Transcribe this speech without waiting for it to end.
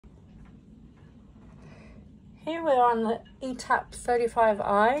Here we are on the Etap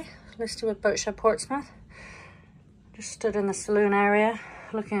 35i, listed with Boatshed Portsmouth. Just stood in the saloon area,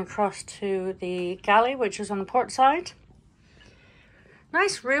 looking across to the galley, which is on the port side.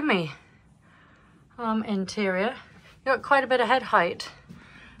 Nice roomy interior. You've got quite a bit of head height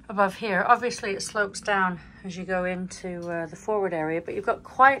above here. Obviously it slopes down as you go into the forward area, but you've got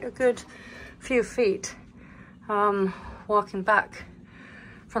quite a good few feet walking back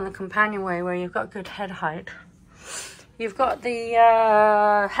from the companionway where you've got good head height. You've got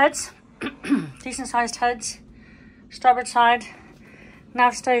the heads, decent sized heads, starboard side,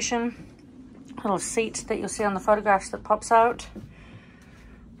 nav station, little seat that you'll see on the photographs that pops out.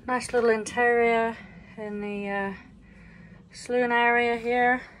 Nice little interior in the saloon area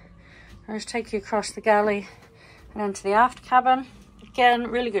here. I'll just take you across the galley and into the aft cabin. Again,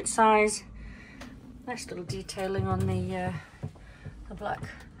 really good size. Nice little detailing on the black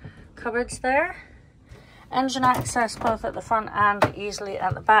cupboards there. Engine access both at the front and easily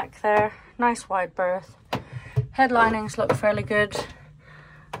at the back there. Nice wide berth. Head linings look fairly good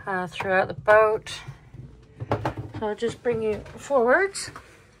throughout the boat. So I'll just bring you forwards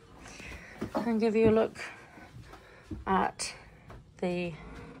and give you a look at the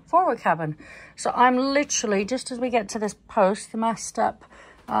forward cabin. So I'm literally, just as we get to this post, the mast step,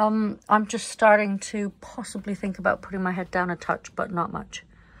 I'm just starting to possibly think about putting my head down a touch, but not much.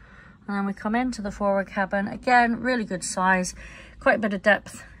 And then we come into the forward cabin. Again, really good size, quite a bit of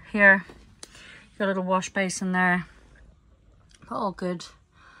depth here. Got a little wash basin there, but all good.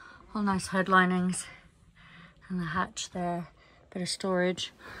 All nice head linings and the hatch there, bit of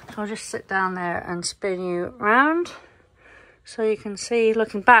storage. So I'll just sit down there and spin you around so you can see,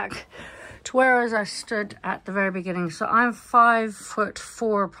 looking back to where I stood at the very beginning. So I'm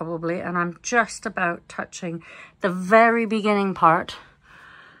 5'4" probably, and I'm just about touching the very beginning part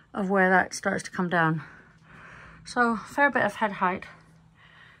of where that starts to come down. So a fair bit of head height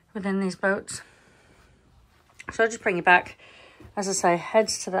within these boats. So I'll just bring you back, as I say,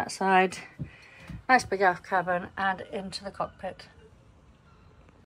 heads to that side, nice big aft cabin and into the cockpit.